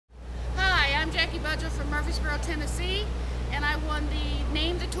from Murfreesboro, Tennessee, and I won the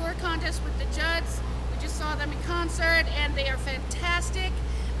Name the Tour contest with the Judds. We just saw them in concert, and they are fantastic.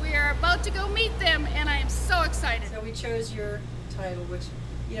 We are about to go meet them, and I am so excited. So we chose your title, which,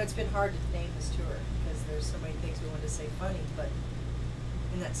 you know, it's been hard to name this tour because there's so many things we wanted to say funny, but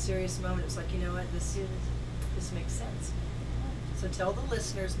in that serious moment, it's like, you know what, this makes sense. So tell the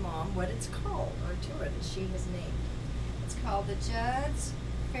listeners, Mom, what it's called, our tour that she has named. It's called the Judds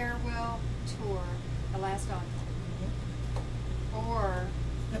Farewell Tour, the last encore.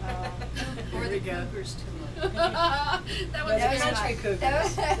 Or the Cougars Tour. That was the good. Country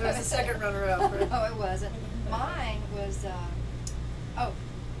Cougars. There was a second runner-up. Right? No, it wasn't. Mine was, the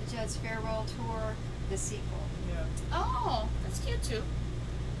Judds Farewell Tour, the sequel. Yeah. Oh, that's cute too.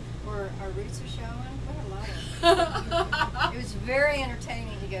 Where our roots are showing. What a lot. It was very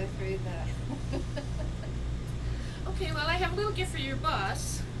entertaining to go through the... Okay, well, I have a little gift for your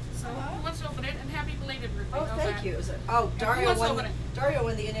bus. So who wants to open it? And happy belated birthday. Oh, thank you. Dario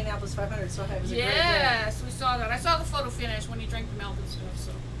won the Indianapolis 500, so it was a great day. Yes, we saw that. I saw the photo finish when he drank the milk and stuff.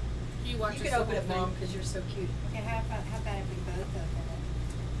 So he watches. You can open it, Mom, because you're so cute. Okay, how about if we both open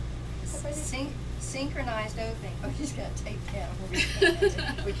it? Synchronized opening. Oh, she's got tape down.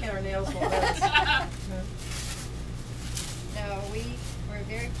 We can't. Our nails won't let us. No, we're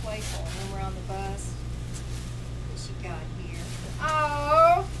very playful when we're on the bus. What she got here?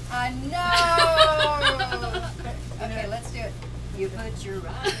 Oh, I know. Okay, let's do it. You put your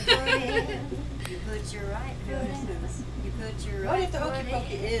right foot in. You put your right foot in. You put your right What if the hokey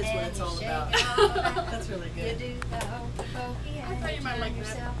pokey is what it's all about? That's really good. You do the hokey pokey. I thought you might like that.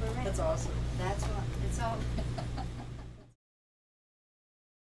 Yourself around. That's awesome. That's what it's all.